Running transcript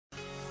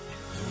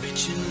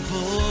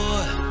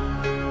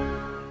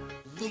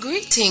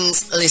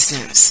Greetings,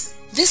 listeners.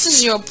 This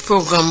is your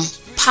program,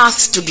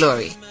 Path to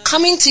Glory,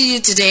 coming to you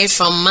today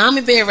from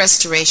Mammy Bay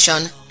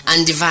Restoration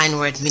and Divine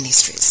Word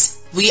Ministries.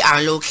 We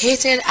are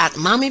located at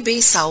Mammy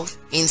Bay South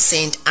in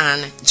St.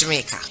 Anne,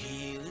 Jamaica.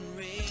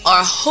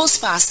 Our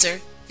host pastor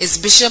is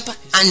Bishop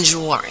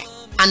Andrew Warren,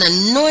 an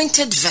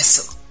anointed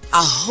vessel,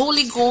 a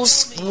Holy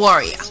Ghost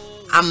warrior,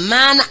 a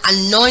man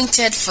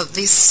anointed for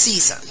this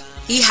season.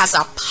 He has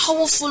a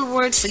powerful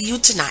word for you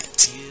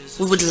tonight.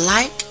 We would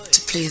like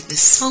to play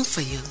this song for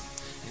you.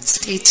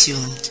 Stay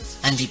tuned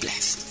and be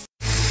blessed.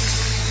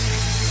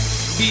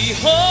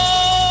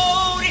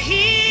 Behold,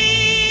 he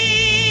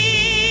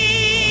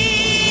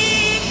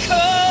comes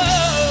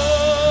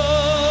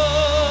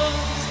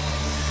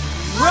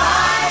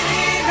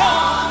riding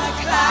on a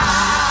cloud,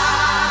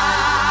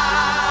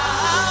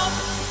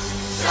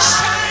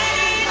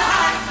 shining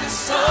like the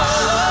sun.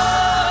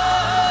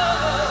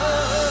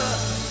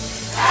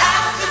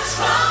 At the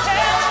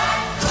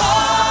trumpet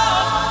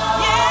call,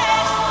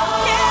 yes,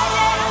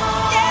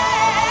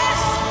 yes.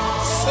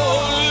 So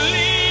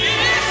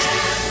lift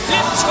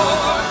your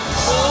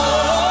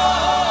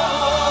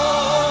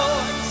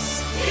voice,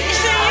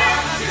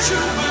 sing to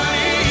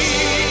believe.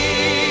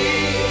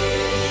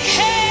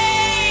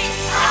 Hey,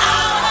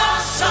 out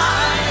of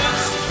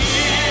Zion's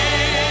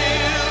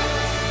hill,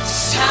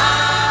 salvation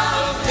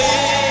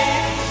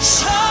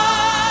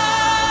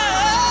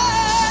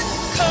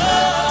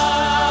comes.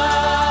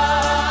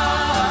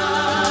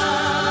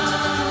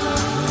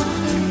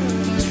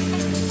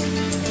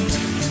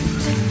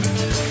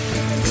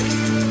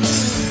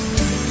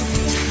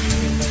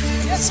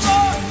 Yes,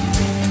 Lord.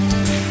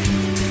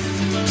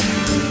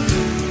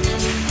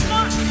 Come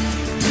on.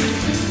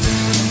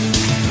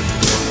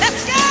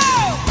 Let's go.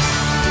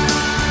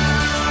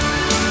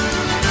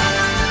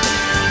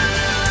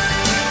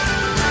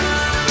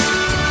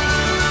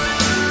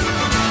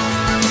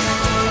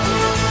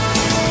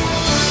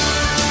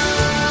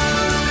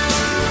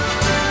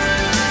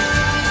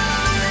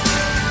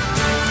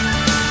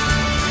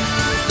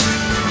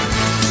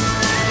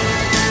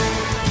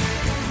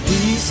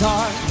 These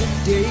are the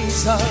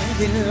days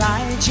of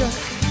Elijah,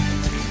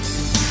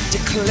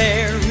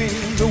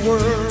 declaring the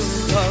word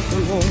of the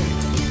Lord.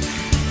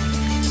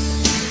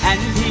 And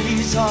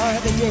these are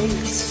the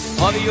days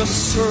of your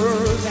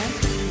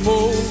servant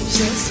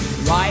Moses,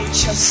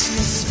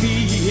 righteousness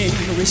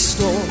being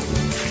restored.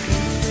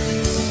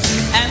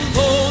 And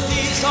though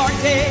these are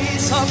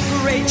days of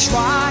great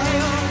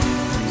trial,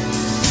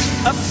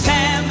 of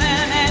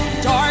famine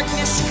and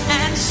darkness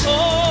and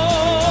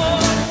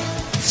sword,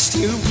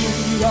 still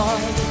we are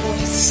the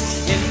voice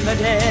in the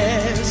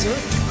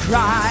desert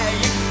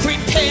crying,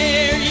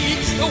 prepare ye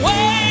the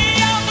way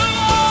of the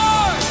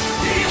Lord.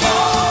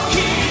 Behold,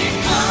 he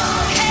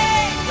comes,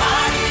 hey,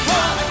 riding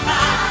on a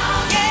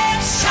cloud,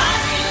 yes,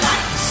 shining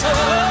like the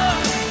sun.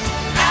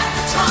 At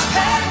the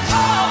trumpet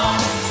call,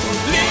 so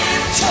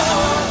lift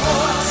your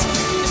voice,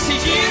 it's the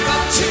year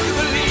of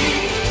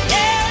Jubilee,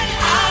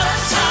 yeah, out of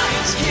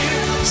Zion's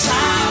hill,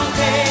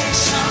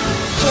 salvation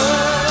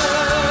comes.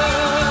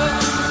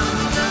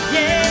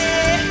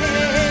 Yeah,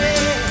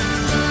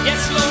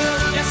 yes,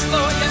 Lord, yes,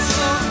 Lord, yes,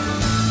 Lord.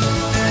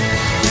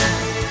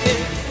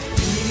 Yeah.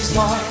 These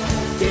are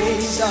the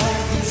days of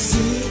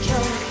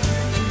Ezekiel,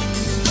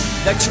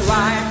 the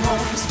dry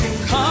bones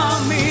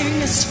becoming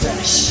his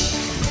flesh.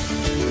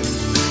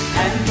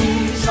 And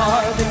these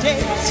are the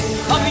days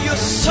of your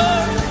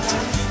servant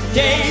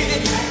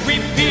David,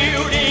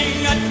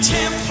 rebuilding a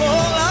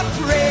temple of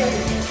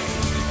praise.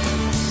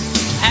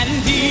 And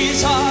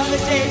these are the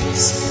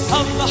days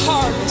of the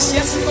harvest,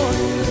 yes, Lord.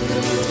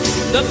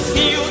 The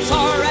fields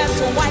are as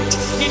white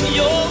in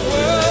your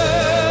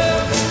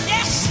word,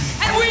 yes,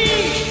 and we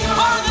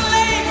are the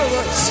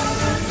laborers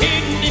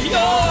in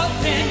your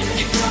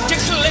vineyard,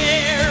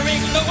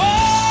 declaring the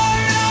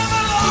word of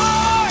the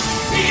Lord.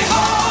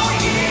 Behold,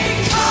 he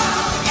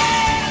comes,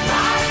 yeah,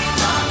 riding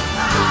on the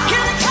cloud.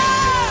 Here he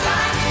comes,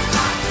 shining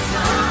like the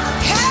sun.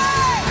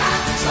 Hey,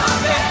 at the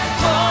trumpet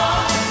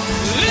call,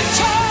 lift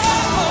your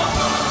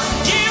voice,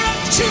 year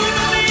of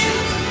Jubilee.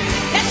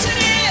 Yes, it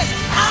is,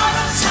 out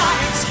of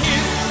Zion's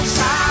hill,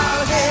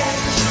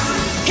 salvation.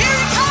 Here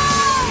he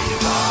comes.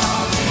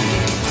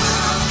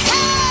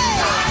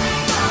 Hey,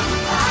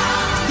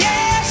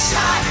 yes,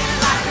 shining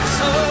like the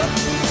sun.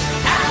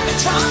 At the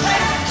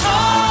trumpet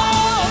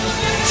call,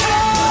 lift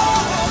your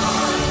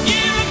voice,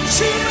 year of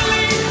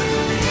Jubilee.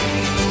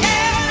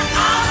 Yeah,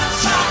 out of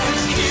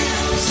Zion's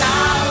hill,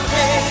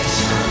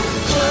 salvation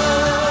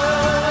comes.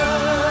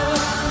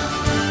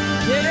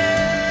 Yeah.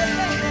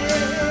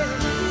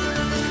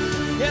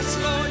 Yes,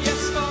 Lord,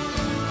 yes, Lord.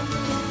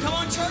 Come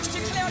on, church,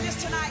 declare this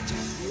tonight.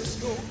 There's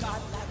no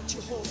God like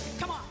Jehovah.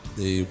 Come on.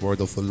 The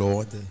word of the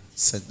Lord,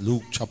 St.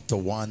 Luke chapter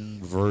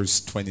 1, verse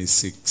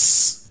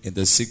 26. In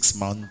the 6th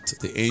month,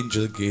 the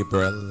angel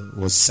Gabriel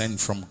was sent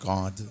from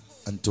God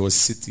unto a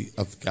city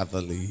of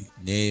Galilee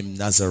named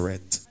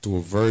Nazareth, to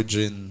a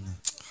virgin.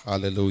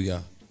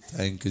 Hallelujah.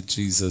 Thank you,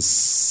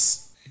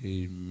 Jesus.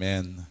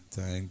 Amen.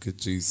 Thank you,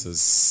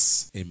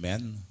 Jesus.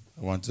 Amen.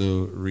 I want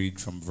to read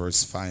from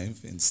verse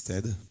 5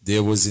 instead.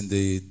 There was in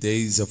the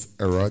days of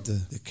Herod,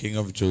 the king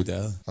of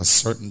Judah, a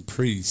certain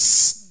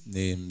priest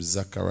named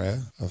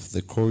Zecharias of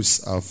the course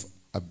of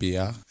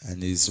Abia,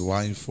 and his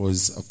wife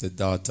was of the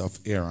daughter of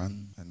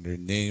Aaron, and her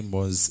name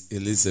was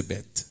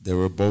Elisabeth. They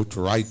were both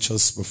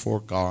righteous before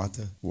God,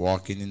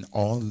 walking in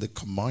all the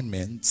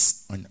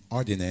commandments and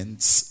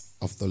ordinances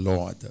of the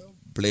Lord,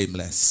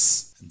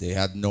 blameless. And they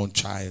had no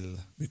child,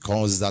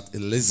 because that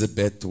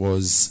Elisabeth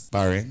was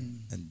barren,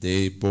 and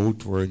they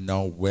both were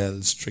now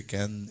well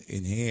stricken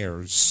in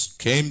years.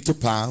 Came to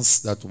pass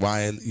that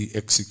while he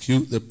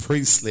executed the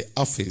priestly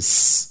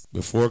office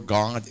before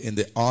God in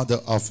the order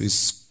of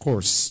his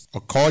course,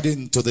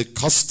 according to the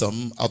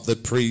custom of the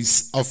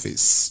priest's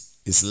office,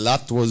 his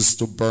lot was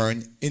to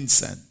burn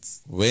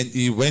incense. When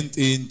he went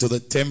into the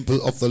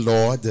temple of the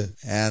Lord,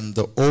 and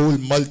the whole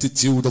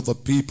multitude of the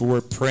people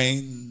were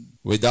praying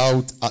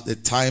without at the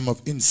time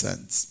of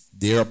incense,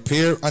 there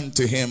appeared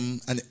unto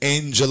him an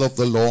angel of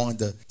the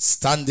Lord,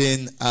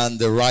 standing on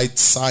the right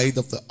side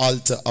of the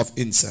altar of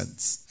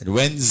incense. And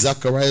when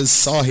Zacharias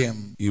saw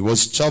him, he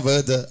was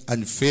troubled,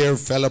 and fear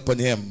fell upon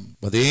him.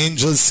 But the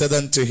angel said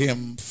unto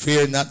him,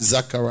 Fear not,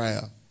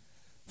 Zacharias,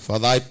 for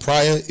thy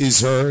prayer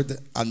is heard,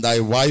 and thy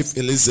wife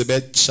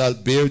Elisabeth shall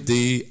bear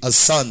thee a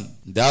son.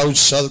 Thou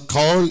shalt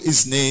call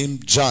his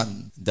name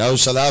John. Thou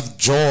shalt have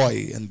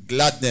joy and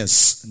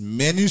gladness, and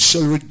many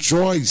shall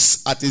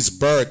rejoice at his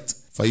birth.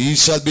 For he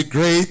shall be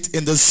great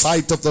in the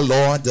sight of the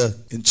Lord,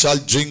 and shall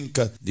drink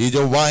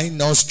neither wine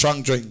nor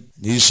strong drink.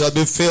 And he shall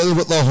be filled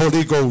with the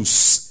Holy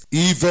Ghost,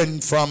 even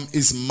from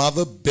his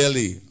mother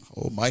belly.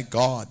 Oh my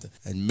God.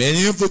 And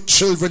many of the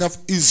children of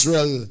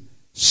Israel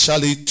shall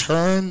he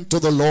turn to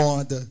the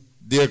Lord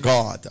their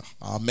God.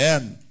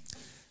 Amen.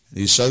 And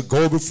he shall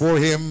go before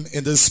him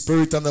in the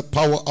spirit and the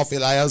power of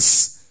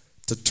Elias,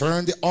 to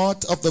turn the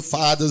heart of the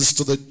fathers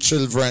to the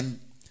children,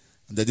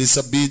 and the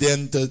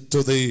disobedient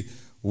to the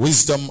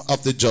wisdom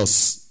of the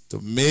just, to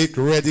make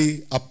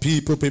ready a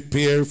people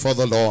prepared for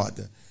the Lord.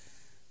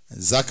 And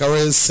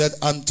Zacharias said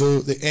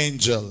unto the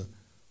angel,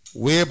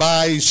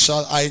 Whereby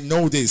shall I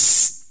know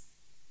this?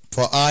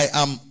 For I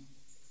am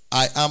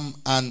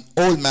an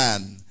old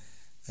man,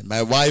 and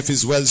my wife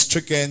is well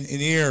stricken in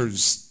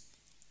years.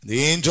 And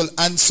the angel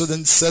answered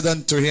and said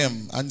unto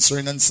him,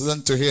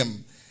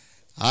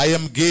 I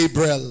am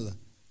Gabriel,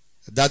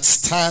 that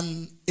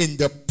stand in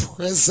the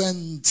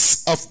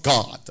presence of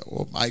God.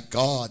 Oh my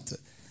God.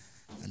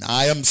 And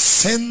I am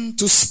sent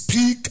to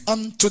speak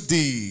unto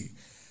thee,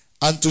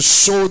 and to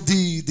show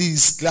thee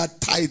these glad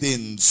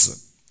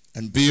tidings.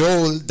 And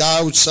behold,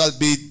 thou shalt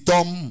be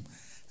dumb,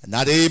 and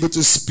not able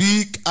to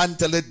speak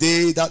until the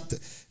day that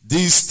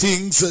these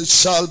things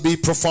shall be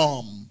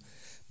performed,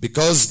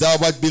 because thou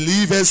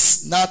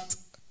believest not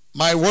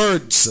my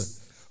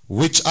words,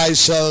 which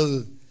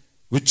shall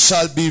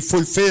be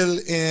fulfilled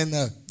in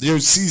their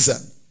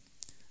season.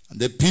 And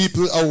the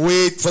people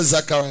await for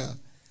Zechariah,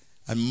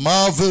 and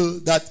marvel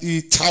that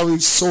he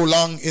tarried so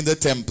long in the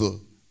temple.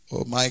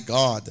 Oh my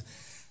God.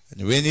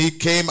 And when he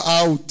came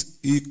out,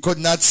 he could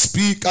not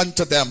speak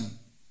unto them.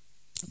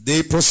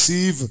 They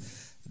perceived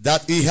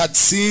that he had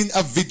seen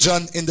a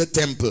vision in the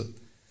temple,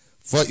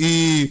 for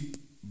he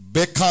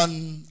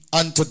beckoned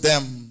unto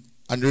them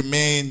and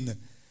remained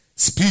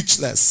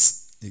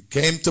speechless. It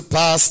came to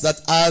pass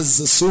that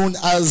as soon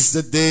as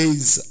the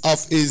days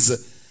of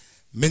his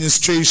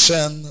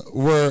ministration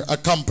were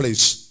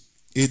accomplished,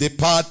 he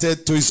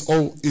departed to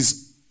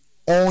his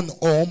own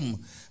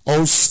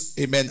house.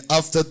 Amen.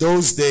 After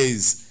those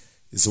days,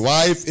 his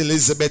wife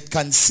Elisabeth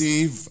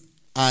conceived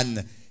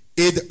and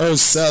hid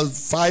herself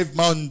 5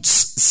 months,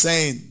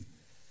 saying,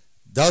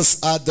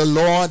 Thus hath the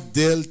Lord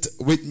dealt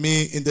with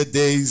me in the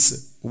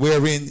days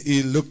wherein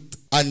he looked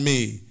on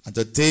me, and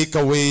to take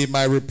away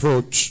my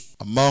reproach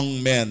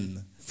among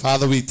men.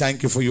 Father, we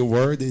thank you for your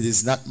word. It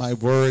is not my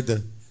word.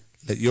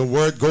 Let your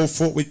word go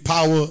forth with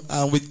power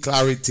and with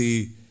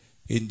clarity.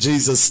 In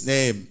Jesus'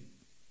 name,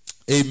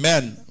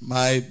 amen.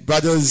 My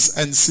brothers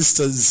and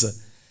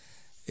sisters,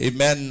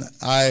 amen.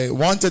 I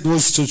wanted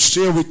was to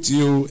share with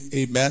you,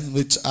 amen,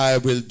 which I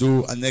will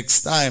do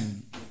next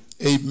time.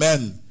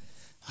 Amen.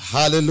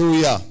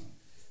 Hallelujah.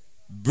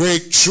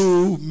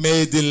 Breakthrough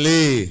may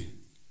delay,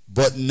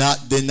 but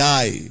not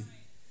deny.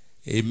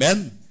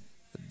 Amen.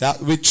 That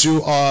which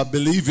you are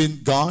believing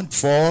God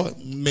for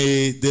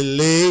may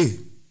delay,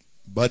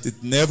 but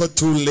it's never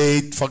too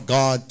late for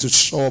God to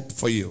show up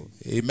for you.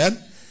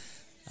 Amen.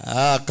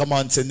 Come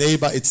on, say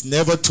neighbor, it's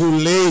never too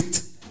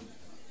late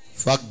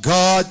for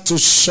God to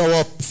show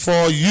up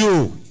for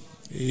you.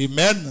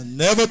 Amen.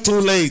 Never too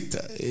late.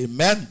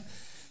 Amen.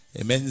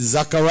 Amen.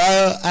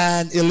 Zechariah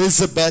and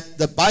Elisabeth,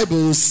 the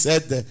Bible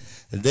said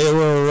they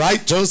were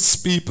righteous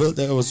people.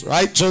 They was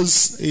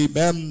righteous.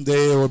 Amen.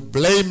 They were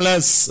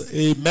blameless.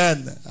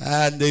 Amen.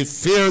 And they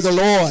feared the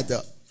Lord.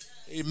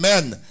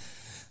 Amen.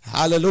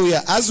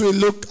 Hallelujah. As we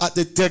look at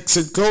the text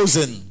in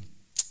closing,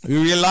 we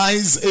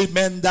realize,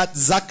 amen, that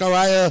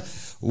Zechariah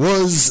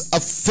was a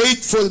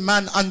faithful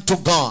man unto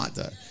God.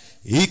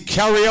 He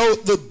carried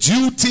out the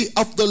duty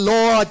of the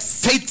Lord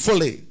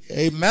faithfully.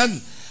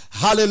 Amen.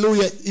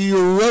 hallelujah, he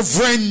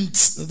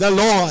reverenced the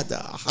Lord.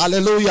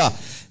 Hallelujah.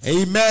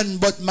 Amen.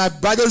 But my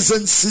brothers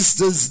and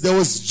sisters, there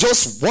was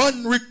just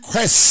one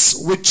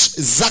request which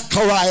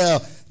Zechariah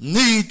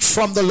need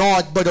from the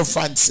Lord, Brother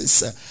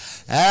Francis.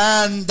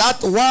 And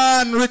that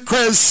one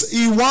request,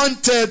 he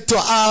wanted to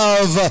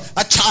have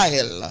a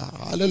child.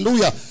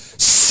 Hallelujah.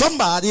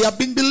 Somebody have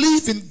been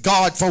believing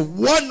God for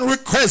one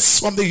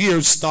request from the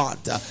year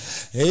start.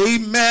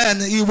 Amen.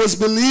 He was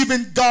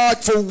believing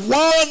God for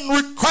one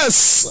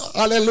request.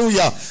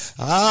 Hallelujah.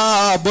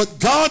 But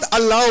God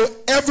allowed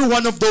every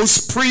one of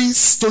those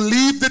priests to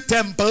leave the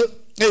temple.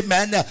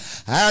 Amen.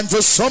 And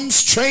for some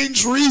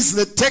strange reason,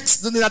 the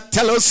text did not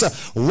tell us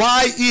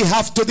why he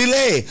have to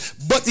delay.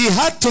 But he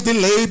had to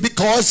delay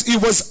because he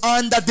was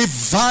under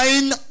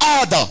divine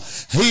order.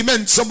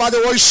 Amen. Somebody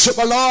worship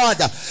the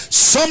Lord.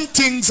 Some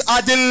things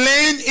are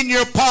delaying in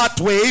your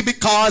pathway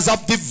because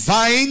of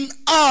divine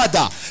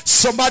order.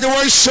 Somebody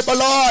worship the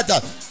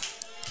Lord.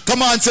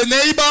 Come on, say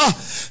neighbor.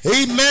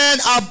 Amen.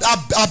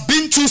 I've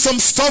been through some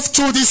stuff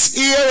through this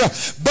year,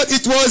 but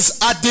it was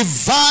a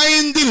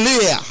divine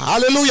delay.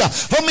 Hallelujah.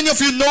 How many of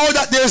you know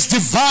that there's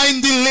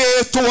divine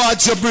delay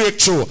towards your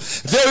breakthrough?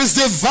 There is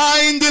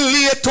divine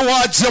delay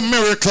towards your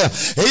miracle.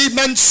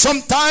 Amen.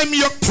 Sometimes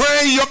you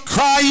pray, you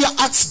cry, you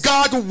ask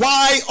God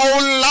why, how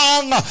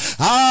long?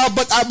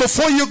 But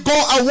before you go,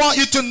 I want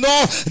you to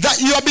know that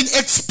you have been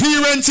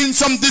experiencing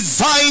some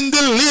divine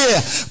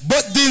delay.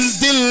 But the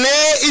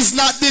delay is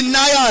not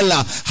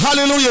denial.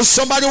 Hallelujah.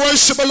 Somebody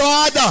worship the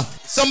Lord.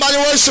 Somebody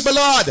worship the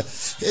Lord.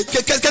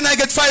 Can I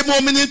get 5 more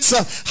minutes?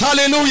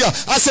 Hallelujah.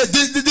 I said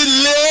the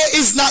delay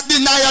is not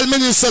denial,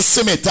 Minister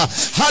Simit.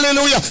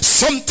 Hallelujah.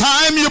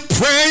 Sometimes you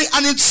pray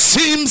and it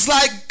seems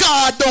like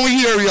God don't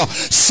hear you.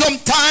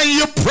 Sometimes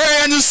you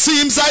pray and it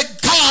seems like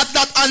God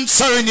not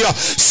answering you.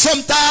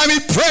 Sometimes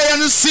you pray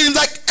and it seems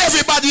like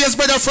everybody is,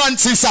 Brother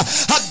Francis,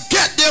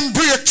 get them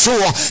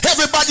breakthrough.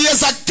 Everybody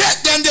has a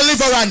get them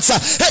deliverance.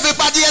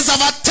 Everybody has a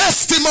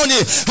testimony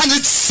and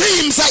it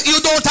seems like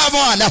you don't have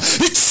one.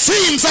 It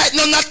seems like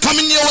no not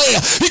coming your way.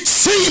 It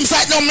seems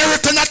like no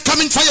miracle not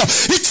coming for you.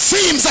 It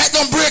seems like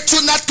no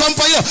breakthrough not come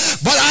for you.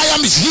 But I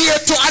am here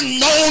to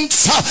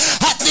announce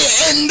at the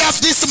end of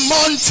this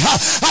month,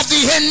 at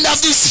the end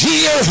of this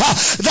year,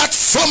 that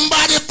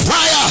somebody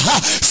prayer,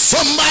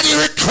 somebody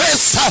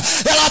request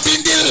that have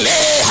been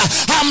delayed.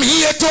 I'm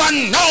here to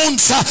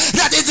announce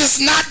that it is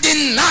not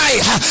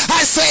denied.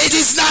 I say it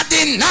is not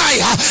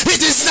denied. It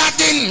is not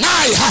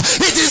denied.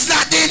 It is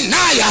not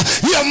denied.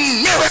 Your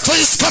miracle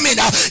is coming.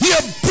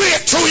 Your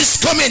breakthrough is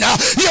coming.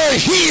 Your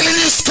healing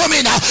is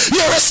coming.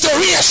 Your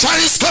restoration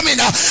is coming.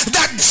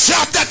 That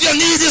job that you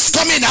need is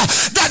coming.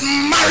 That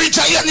marriage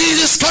that you need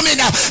is coming.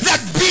 That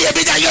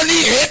baby that you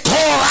need.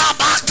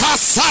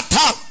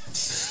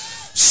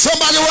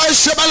 Somebody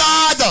worship the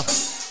Lord.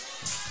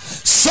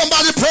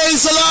 Somebody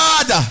praise the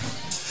Lord.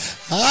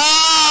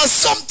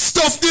 Some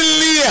stuff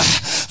delay.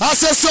 I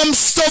say some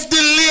stuff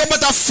delay,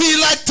 but I feel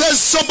like there's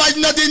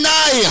somebody not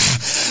deny.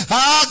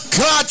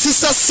 God,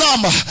 Sister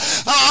Sam,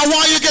 I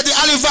want you to get the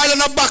olive oil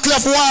and a bottle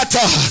of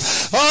water.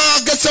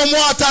 Get some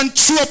water and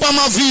throw up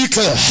on my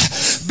vehicle.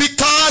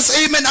 Because,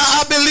 amen,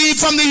 I believe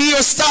from the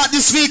year start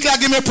this vehicle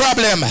give me a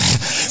problem.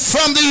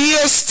 From the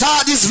year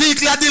start this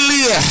vehicle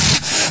delay.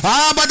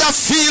 But I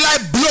feel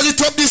like blood it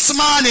up this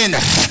morning.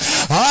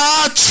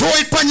 Throw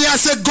it on you and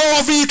say, go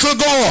vehicle,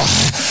 go.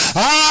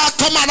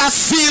 Come on, I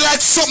feel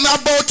like something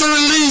about to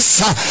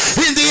release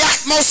in the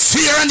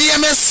atmosphere and the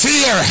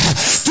hemisphere.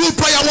 2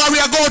 prayer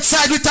warrior go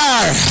outside with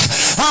her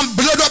and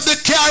blood up the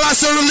car and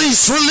say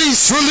release,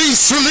 release,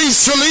 release,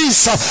 release,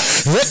 release.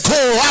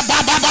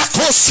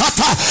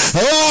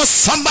 Oh,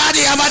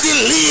 somebody have a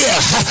delay,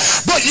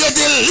 but your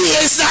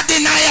delay is not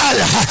denial.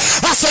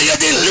 I say your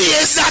delay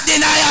is not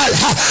denial.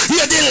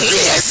 Your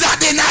delay is not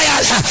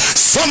denial.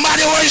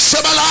 Somebody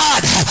worship the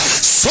Lord.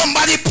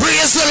 Somebody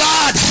praise the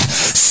Lord.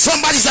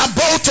 Somebody's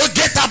about to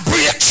get a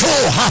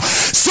breakthrough.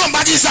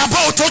 Somebody's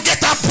about to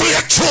get a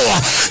breakthrough.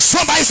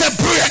 Somebody's a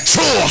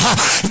breakthrough.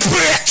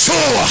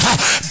 Breakthrough.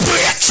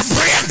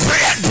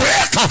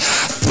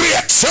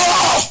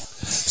 Breakthrough.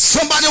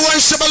 Somebody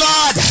worship the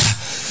Lord.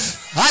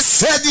 I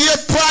said your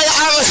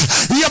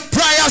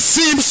prayer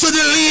seems to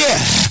delay,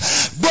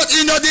 but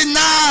you know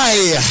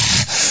deny.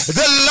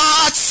 The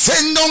Lord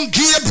send on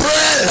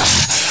Gabriel.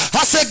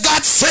 I said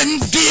God send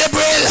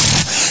Gabriel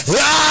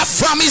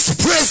from his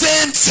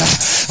presence.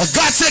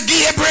 God said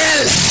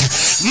Gabriel,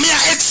 may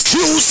I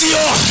excuse you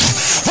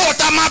out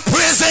of my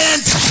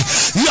presence.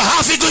 You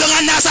have to go to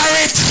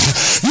Nazareth.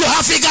 You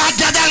have to go to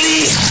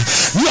Galilee.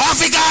 You have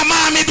to go to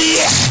Miami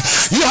Bay.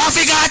 You have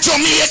to go to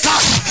Jamaica.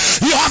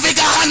 You have to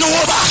go to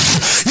Hanover.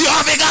 You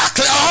have to go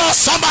to... Oh,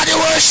 somebody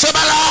worship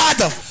the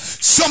Lord.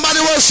 Somebody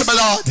worship the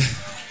Lord.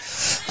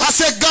 I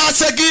said, God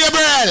said,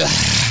 Gabriel,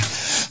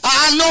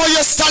 I know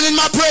you stand in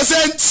my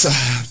presence,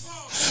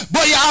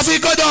 but you have to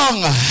go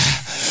down.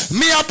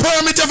 Me a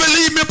permit if you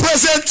leave me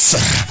presence.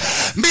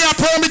 Me a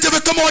permit if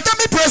you come out of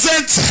me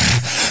presence.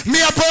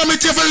 Me a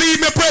permit if you leave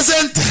me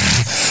present.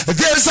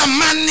 There's a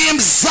man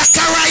named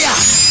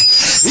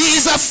Zecharias. He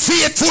is a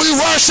faithful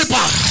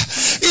worshiper.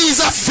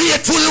 He's a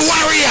faithful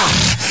warrior.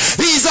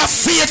 He's a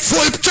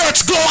faithful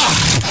church goer.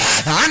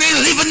 And he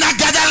live in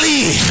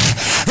Galilee.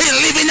 He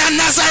live in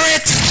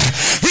Nazareth.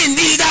 He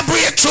need a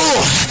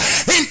breakthrough.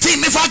 Until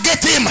me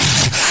forget him.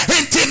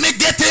 Until me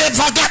get him,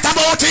 forgot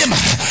about him.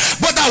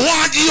 But I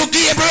want you,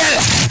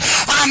 Gabriel.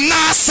 I'm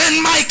not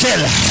send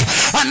Michael.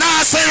 I'm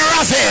not send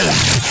Raphael.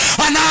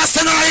 I'm not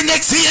send our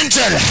next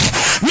angel.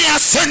 Me I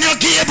send you,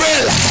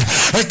 Gabriel.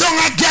 Don't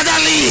a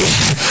Galilee.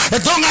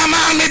 Don't a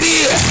Mommy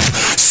be.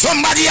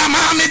 Somebody a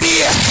Mommy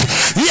be.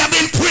 You have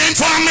been praying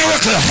for a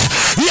miracle.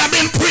 You have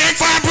been praying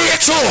for a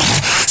breakthrough.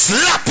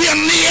 Slap your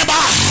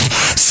neighbor.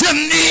 Say,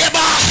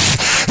 neighbor,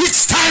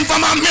 it's time for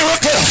my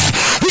miracle.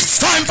 It's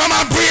time for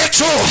my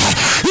breakthrough.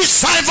 It's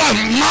time for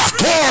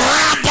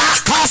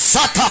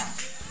Makorabakasata.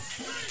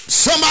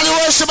 Somebody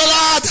worship the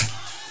Lord.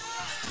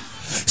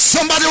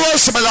 Somebody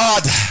worship the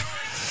Lord.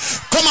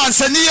 Come on,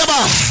 say,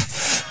 neighbor,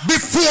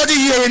 before the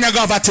year you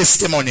have a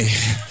testimony.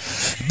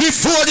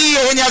 Before the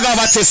year you have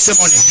a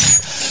testimony.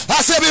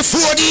 I say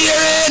before the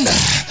year end,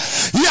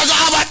 you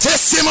have a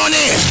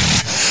testimony.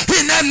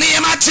 In the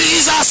name of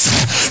Jesus,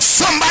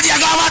 somebody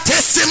have a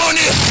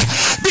testimony.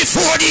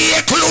 Before the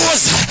year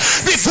close,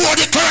 before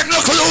the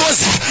curtain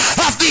close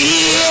of the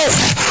year,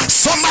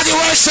 somebody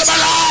worship the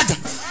Lord.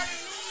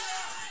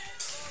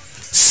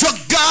 So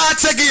God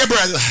said,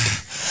 Gabriel,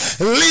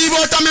 leave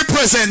out of my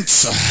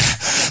presence.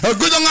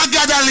 Good on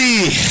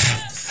Galilee.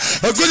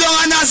 Good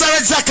on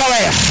Nazareth,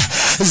 Zechariah.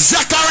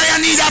 Zechariah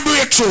need a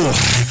breakthrough.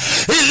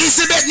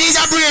 Elisabeth need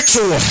a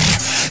breakthrough.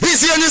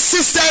 Is your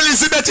sister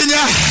Elisabeth in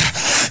here?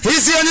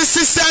 Is your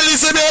sister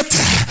Elisabeth?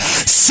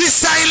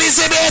 Sister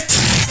Elisabeth,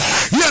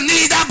 you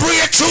need a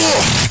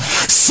breakthrough.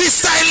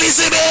 Sister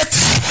Elisabeth,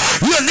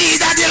 you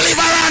need a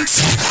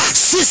deliverance.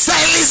 Sister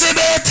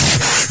Elisabeth,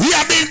 you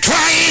have been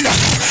crying.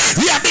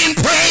 You have been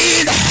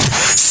praying.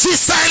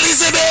 Sister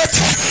Elisabeth,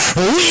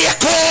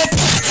 wake up.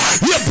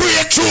 Your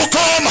breakthrough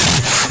come.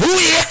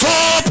 Wake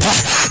up.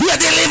 Your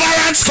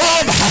deliverance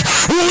come.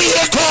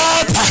 Wake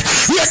up.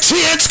 Your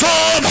change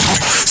come.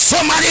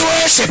 Somebody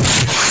worship.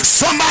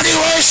 Somebody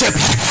worship.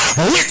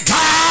 With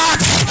God,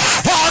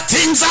 all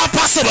things are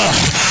possible.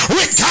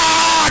 With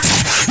God,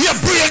 your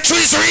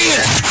breakthrough is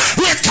real.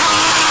 With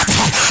God,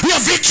 your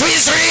victory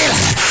is real.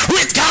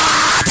 With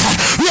God,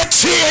 your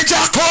change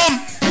will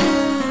come.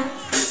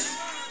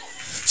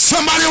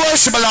 Somebody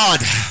worship the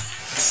Lord.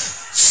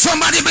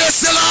 Somebody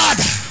bless the Lord.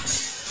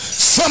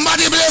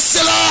 Somebody bless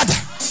the Lord.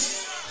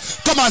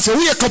 Come on, say,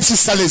 wake up,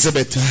 Sister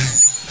Elizabeth.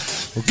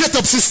 Get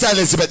up, Sister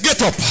Elizabeth.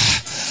 Get up.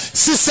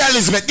 Sister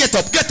Elizabeth, get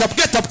up, get up,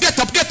 get up, get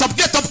up, get up,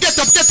 get up, get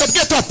up, get up,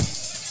 get up.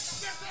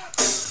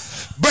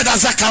 Brother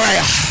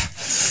Zechariah,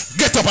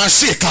 get up and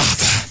shake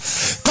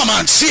off. Come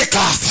on, shake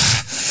off.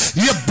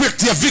 Your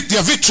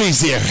victory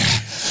is here.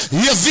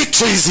 Your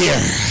victory is here.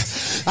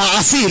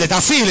 I feel it, I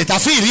feel it, I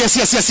feel it. Yes,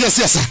 yes, yes, yes,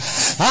 yes.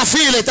 I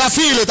feel it, I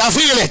feel it, I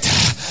feel it.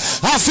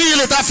 I feel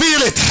it, I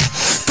feel it.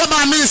 Come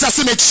on, Minister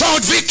Smith,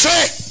 shout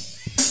victory.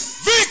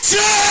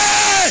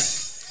 Victory!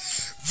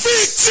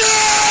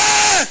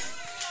 Victory!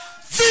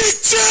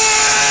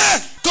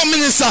 Victory! Come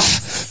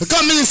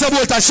Minister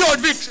Bolton, shout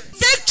victory.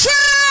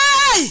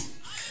 Victory!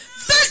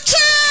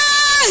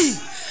 Victory!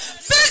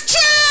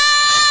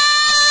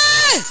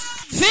 Victory!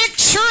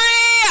 Victory!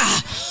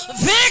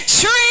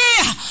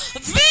 Victory!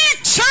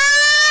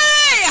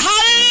 Victory!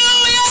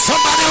 Hallelujah!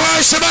 Somebody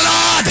worship the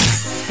Lord.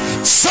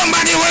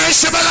 Somebody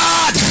worship the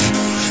Lord.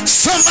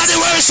 Somebody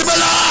worship the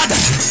Lord.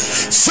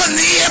 So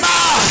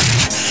neighbor,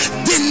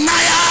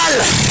 denial.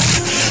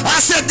 I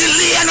said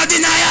delay and no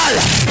denial.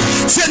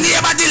 Say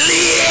neighbor,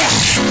 delay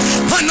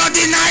and no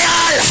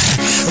denial.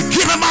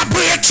 Give me my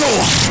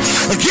breakthrough.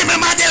 Give me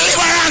my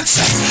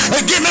deliverance.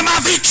 Give me my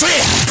victory.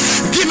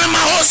 Give me my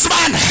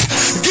husband.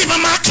 Give me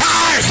my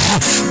car.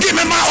 Give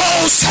me my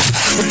house.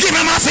 Give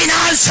me my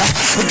finance.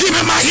 Give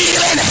me my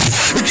healing.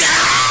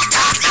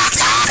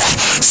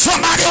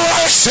 Somebody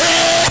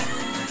worship.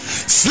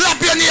 Slap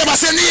your neighbor.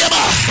 Say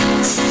neighbor,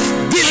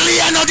 delay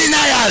and no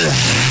denial.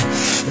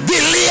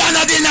 Delay and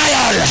no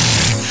denial.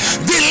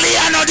 Delay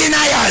and no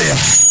denial.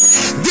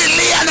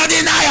 Delay and no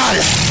denial.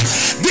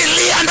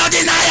 Delay and no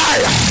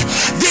denial.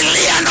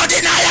 Delay and no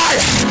denial.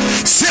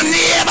 Say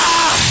neighbor,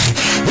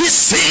 it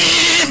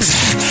seems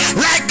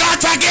like God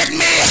forget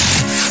me,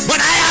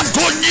 but I have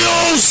good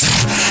news.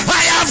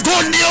 I have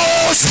good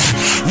news.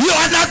 You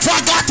are not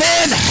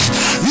forgotten.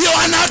 You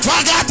are not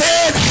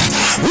forgotten.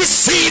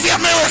 Receive your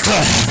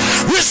miracle.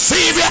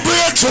 Receive your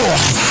breakthrough.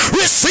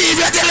 Receive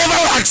your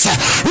deliverance.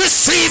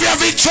 Receive your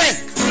victory.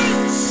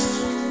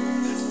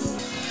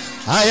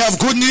 I have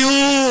good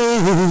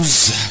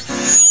news.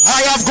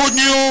 I have good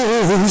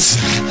news.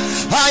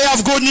 I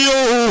have good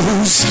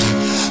news.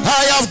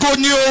 I have good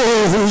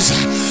news.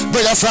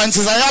 Brother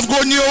Francis, I have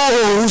good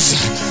news.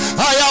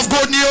 I have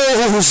good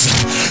news.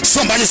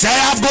 Somebody say, I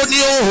have good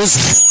news.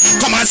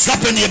 Come on,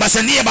 slap your neighbor.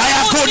 Say, neighbor, I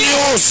have good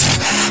news.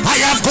 I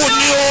have good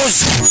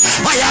news.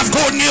 I have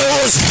good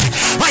news.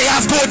 I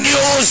have good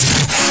news.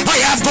 I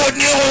have good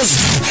news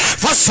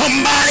for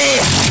somebody.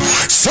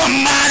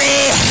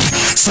 Somebody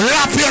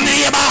slap your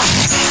neighbor.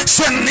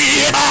 Say,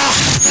 neighbor,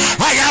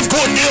 I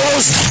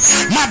news.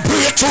 My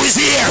breakthrough is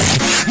here.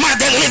 My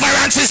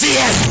deliverance is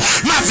here.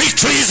 My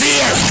victory is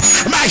here.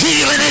 My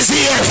healing is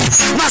here.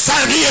 My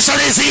salvation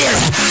is here.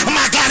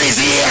 My God is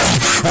here.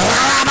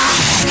 Rama,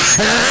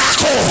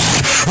 Lako,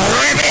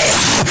 Rebe,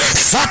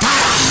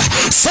 Satara.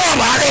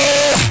 Somebody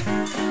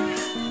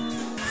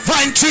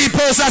find 3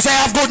 persons. I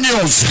have good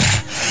news.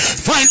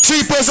 Find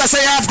 3 persons.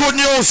 I have good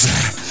news.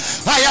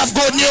 I have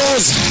good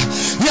news.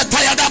 You're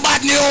tired of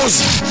bad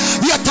news.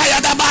 You're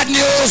tired of bad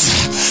news.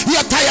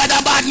 You're tired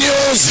of bad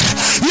news.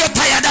 You're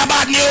tired of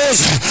bad news.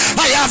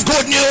 I have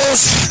good news.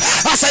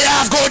 I say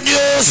I have good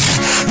news.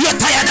 You're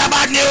tired of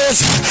bad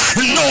news.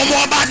 No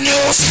more bad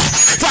news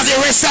for the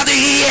rest of the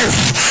year.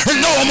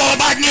 No more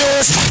bad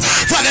news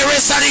for the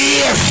rest of the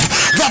year.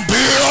 The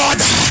blood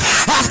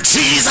of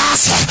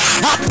Jesus.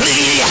 I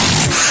plead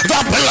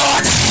the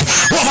blood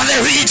over the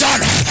region,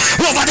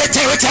 over the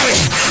territory.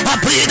 I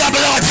plead the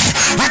blood.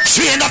 I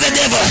chain up the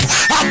devil.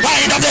 I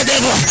bind up the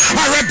devil.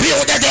 I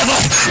rebuke the devil.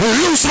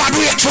 Loose my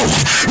breakthrough.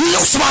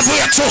 Loose my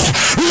breakthrough.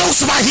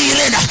 Loose my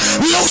healing.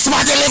 Loose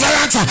my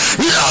deliverance.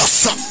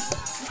 Loose.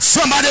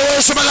 Somebody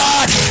worship the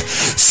Lord.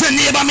 Say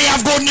neighbor, me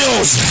have good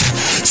news.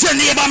 Say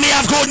neighbor, me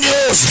have good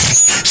news.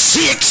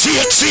 Shake,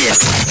 shake,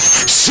 shake.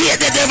 Shake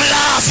the devil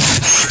off.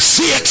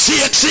 Shake,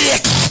 shake,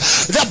 shake.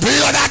 The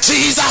blood of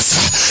Jesus.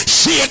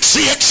 Shake,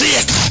 shake,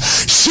 shake.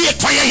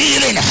 Shake for your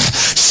healing.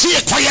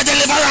 Shake for your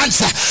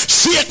deliverance.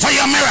 Shake for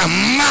your mirror.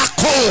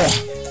 Mako.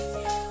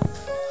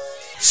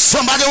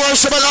 Somebody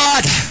worship the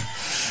Lord.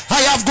 I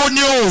have good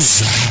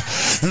news.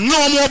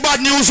 No more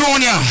bad news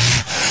on you.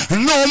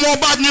 No more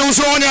bad news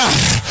on you.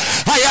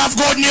 I have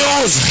good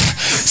news.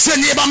 Say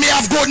neighbor, me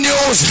have good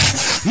news.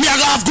 Me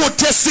have good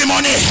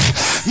testimony.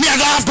 Me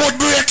have good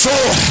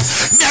breakthrough.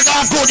 Me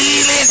have good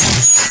healing.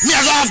 Me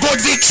have good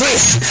victory.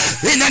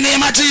 In the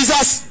name of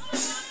Jesus.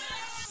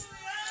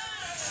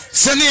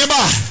 Say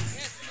neighbor,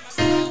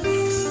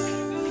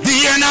 the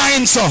year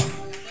 9, so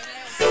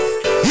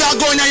you are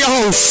going to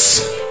your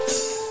house.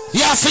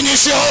 You are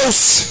finish your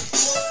house.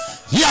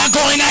 You are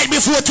going out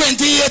before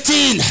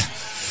 2018.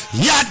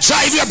 You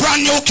drive your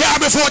brand new car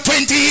before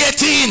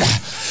 2018.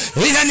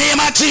 In the name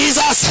of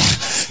Jesus.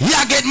 You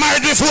get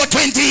married before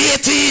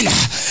 2018.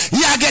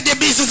 You get the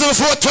business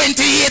before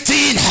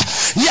 2018.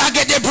 You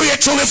get the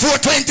breakthrough before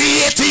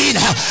 2018.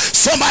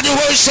 Somebody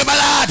worship the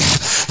Lord.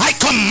 I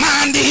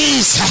command the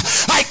east.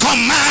 I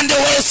command the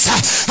west.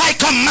 I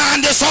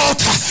command the south.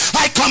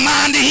 I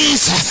command the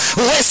east,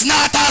 west,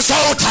 north, and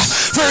south.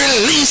 For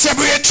release a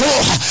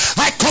breakthrough.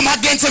 I come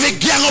against every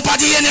gang up of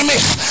the enemy.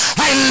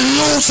 I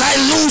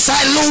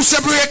lose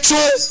a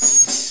breakthrough.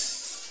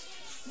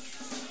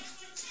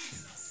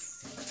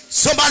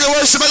 Somebody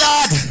worship the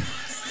Lord.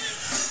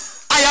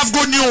 I have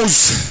good news.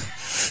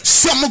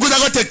 Something good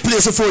going to take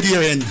place before the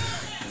year end.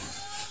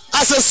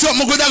 I said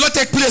something good going to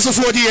take place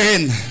before the year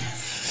end.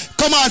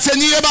 Come on, say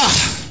neighbor.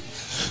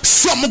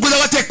 Something good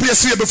going to take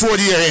place here before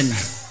the year end.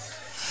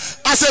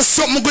 I said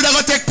something good going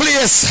to take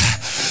place.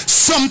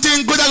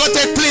 Something good going to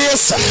take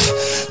place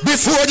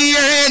before the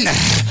year end.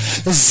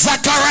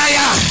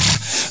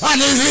 Zecharias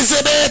and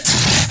Elisabeth,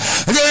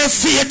 they're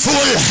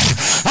faithful.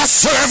 I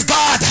serve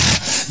God.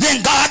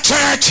 Then God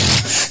church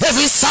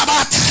every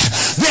Sabbath.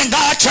 Then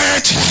God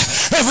church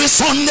every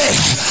Sunday.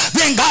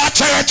 Then God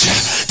church.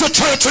 To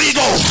church we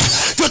go.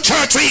 To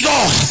church we go.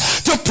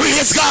 To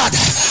praise God.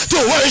 To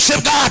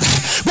worship God.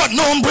 But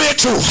no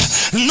breakthrough.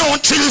 No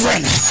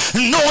children.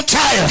 No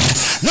child.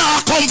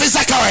 Now come for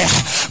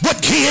Zecharias. But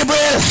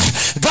Gabriel,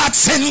 God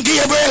sent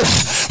Gabriel.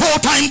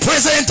 All time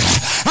present.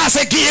 I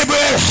say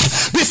Gabriel,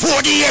 before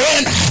the year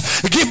end,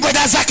 give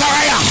brother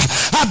Zecharias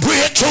a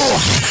breakthrough.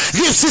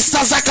 Give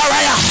sister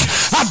Zecharias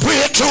a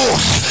breakthrough.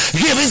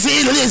 Give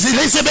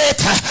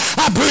Elisabeth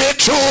a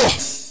breakthrough.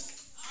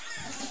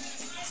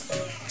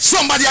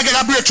 Somebody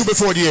get a breakthrough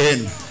before the year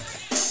end.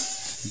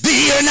 The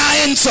year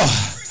 9, so.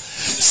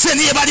 Say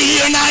neighbor, the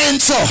year 9,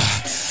 so.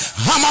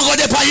 I'm going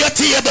to go on your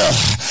table.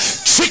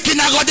 Chicken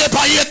I go there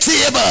by your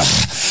table.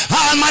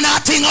 All manner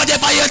of things go there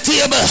by your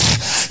table.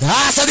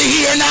 After the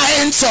year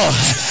 9, so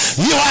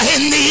you are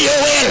in the year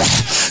well.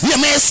 You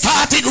may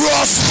start it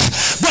rough,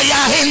 but you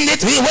are in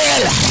it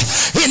well.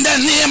 In the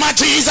name of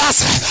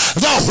Jesus,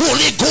 the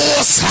Holy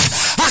Ghost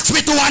asked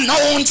me to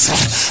announce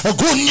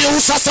good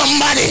news for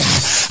somebody.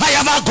 I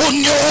have a good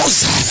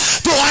news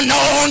to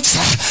announce.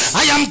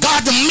 I am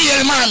God the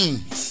mailman,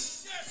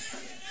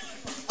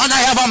 and I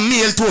have a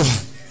mail too.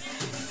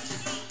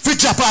 To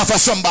drop off for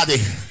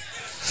somebody.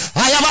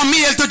 I have a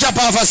meal to drop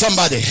off for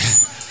somebody.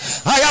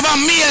 I have a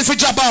meal to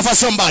drop off for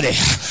somebody.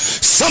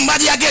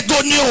 Somebody I get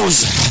good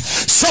news.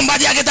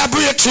 Somebody I get a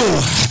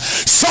breakthrough.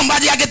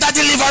 Somebody I get a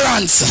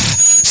deliverance.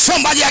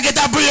 Somebody I get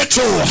a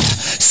breakthrough.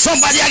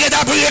 Somebody I get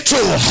a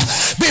breakthrough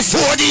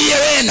before the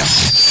year end.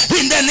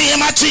 In the name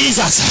of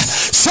Jesus.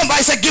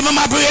 Somebody say, give me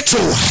my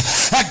breakthrough.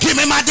 Give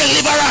me my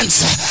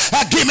deliverance.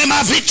 Give me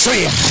my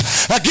victory.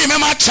 Give me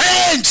my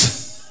change.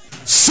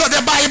 So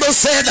the Bible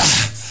said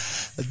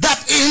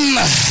that in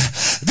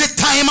the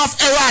time of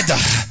Herod,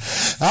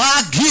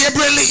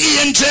 Gabriel the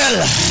angel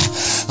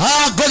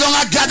Go down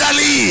a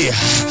Galilee.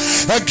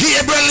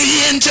 Gabriel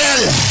the angel.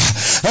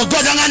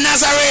 Go down a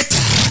Nazareth.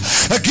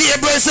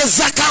 Gabriel says,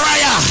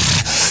 Zechariah,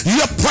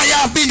 your prayer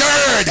have been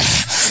heard.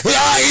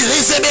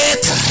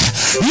 Elisabeth,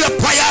 your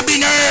prayer have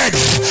been heard.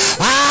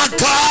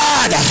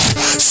 God,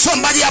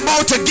 somebody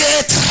about to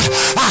get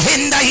a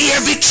end of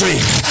year victory.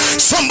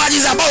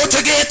 Somebody's about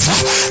to get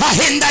a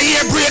end of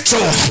year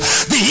breakthrough.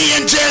 The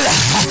angel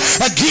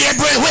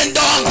Gabriel went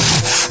down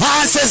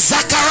and said,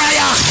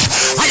 Zechariah,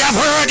 I have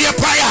heard your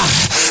prayer.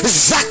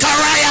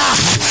 Zechariah,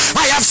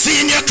 I have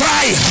seen your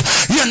cry.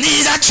 You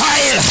need a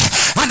child,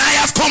 and I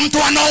have come to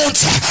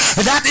announce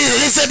that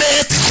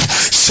Elisabeth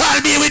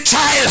shall be with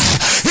child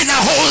in a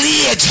old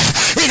age,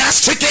 in a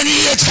stricken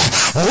age.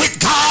 With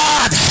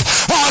God,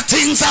 all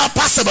things are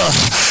possible.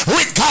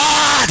 With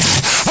God,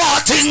 all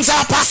things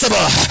are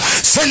possible.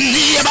 So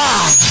neighbor,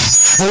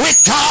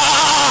 with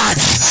God,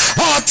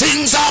 all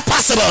things are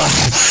possible.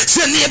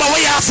 So neighbor,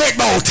 what you afraid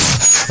about?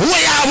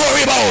 What you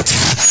worry about?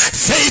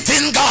 Faith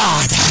in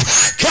God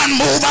can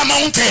move a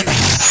mountain.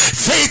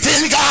 Faith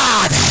in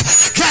God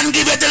can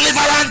give you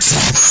deliverance.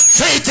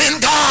 Faith in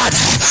God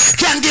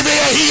can give you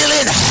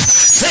healing.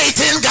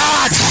 Faith in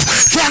God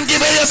can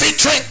give you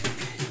victory.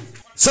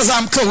 Says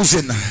I'm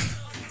closing.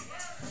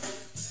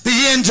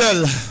 The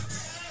angel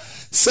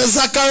says,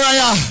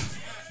 Zechariah,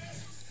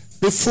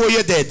 before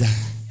you're dead,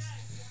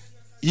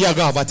 you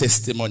have a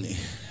testimony.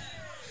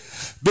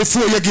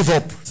 Before you give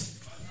up,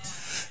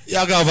 you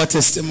have a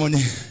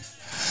testimony.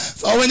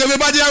 For when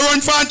everybody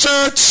run for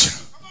church,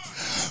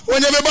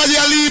 when everybody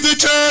leave the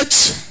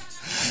church,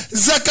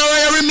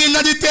 Zechariah remain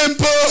at the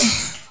temple.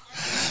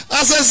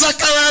 I said,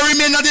 Zechariah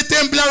remain at the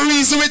temple and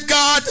reason with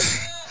God.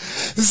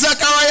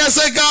 Zechariah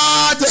said,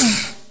 God,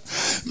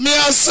 may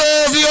I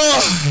serve you.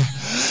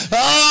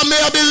 May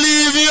I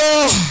believe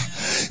you.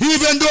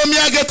 Even though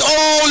me I get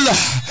old.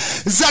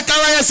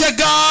 Zechariah said,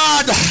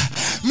 God,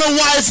 my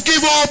wife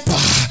give up.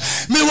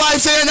 My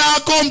wife say, I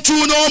come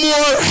true no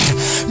more.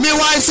 My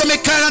wife say, I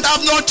cannot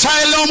have no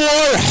child no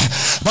more.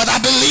 But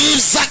I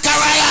believe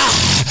Zechariah.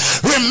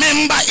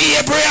 Remember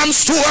Abraham's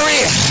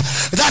story.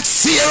 That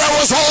Sarah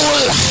was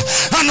old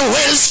and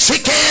well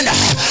stricken.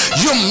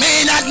 You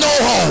may not know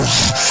how.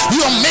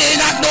 You may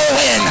not know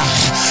when.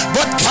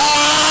 But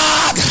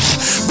God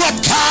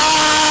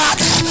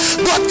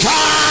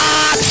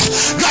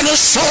gonna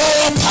show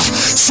up.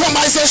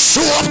 Somebody say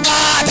show up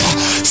God.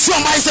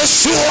 Somebody say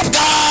show up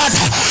God.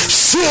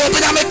 Show up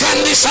in my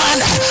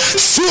condition.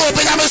 Show up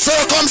in my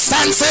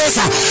circumstances.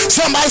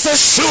 Somebody say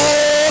show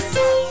up.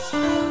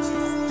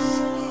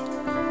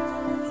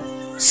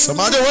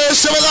 Somebody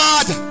worship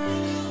God.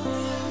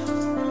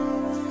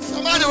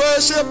 Somebody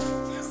worship.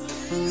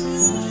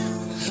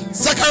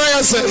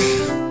 Zechariah said,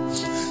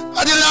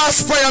 at the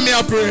last prayer me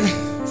I pray.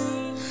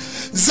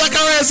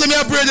 Zechariah said me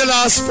I pray the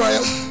last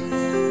prayer.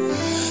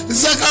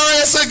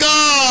 Zechariah said,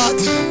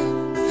 God,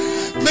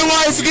 my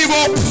wife give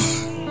up.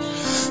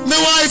 My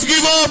wife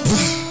give up.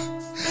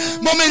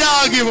 But me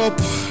now give up.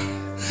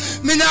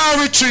 Me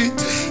now retreat.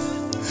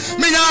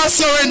 Me now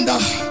surrender.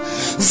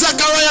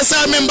 Zechariah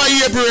said, I remember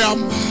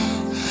Abraham.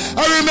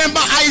 I remember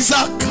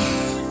Isaac.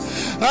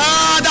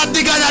 That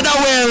digger at the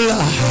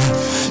well.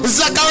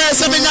 Zechariah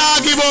said, me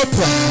now give up.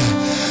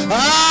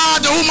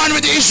 The woman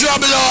with the issue of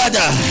blood.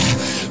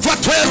 For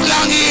 12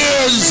 long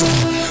years.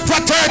 For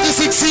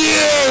 36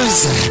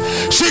 years.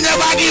 She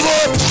never give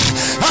up.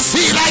 I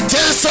feel like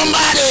tell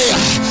somebody,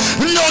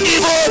 no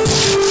give up.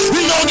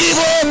 No give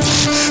up.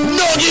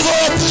 No give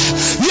up.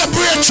 Your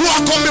breakthrough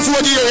will come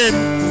before the end.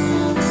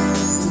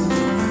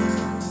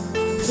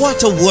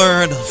 What a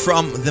word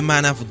from the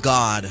man of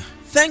God.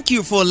 Thank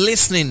you for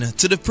listening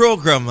to the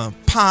program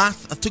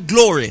Path to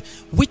Glory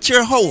with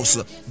your host,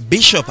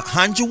 Bishop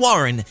Andrew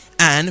Warren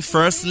and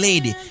First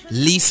Lady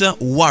Lisa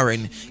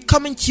Warren,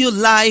 coming to you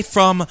live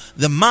from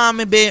the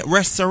Miami Bay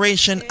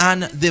Restoration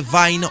and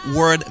Divine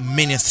Word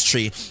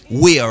Ministry,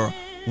 where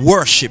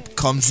worship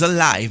comes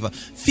alive.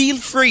 Feel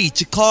free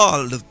to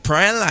call the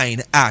prayer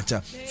line at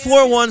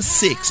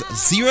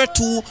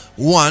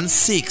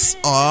 416-0216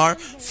 or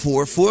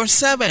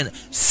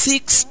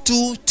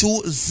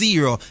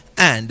 447-6220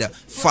 and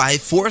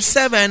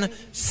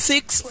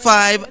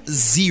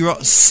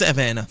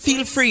 547-6507.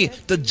 Feel free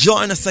to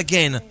join us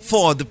again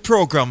for the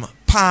program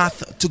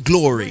Path to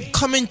Glory,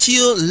 coming to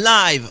you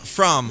live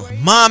from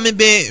Miami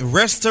Bay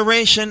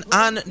Restoration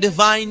and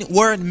Divine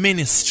Word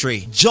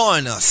Ministry.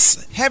 Join us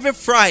every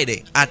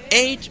Friday at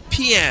 8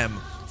 p.m.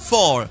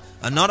 for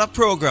another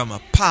program,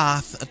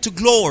 Path to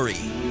Glory.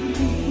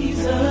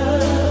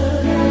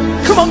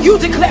 Come on, you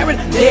declare it.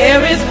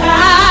 There is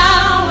power